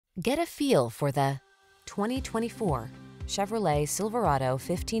Get a feel for the 2024 Chevrolet Silverado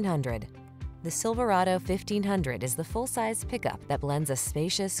 1500. The Silverado 1500 is the full-size pickup that blends a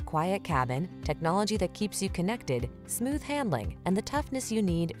spacious, quiet cabin, technology that keeps you connected, smooth handling, and the toughness you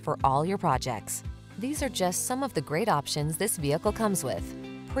need for all your projects. These are just some of the great options this vehicle comes with: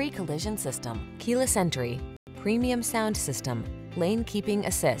 pre-collision system, keyless entry, premium sound system, lane keeping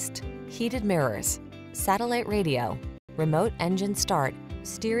assist, heated mirrors, satellite radio, remote engine start,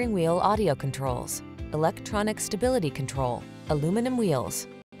 steering wheel audio controls, electronic stability control, aluminum wheels.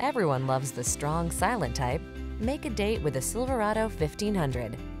 Everyone loves the strong, silent type. Make a date with a Silverado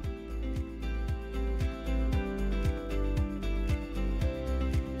 1500.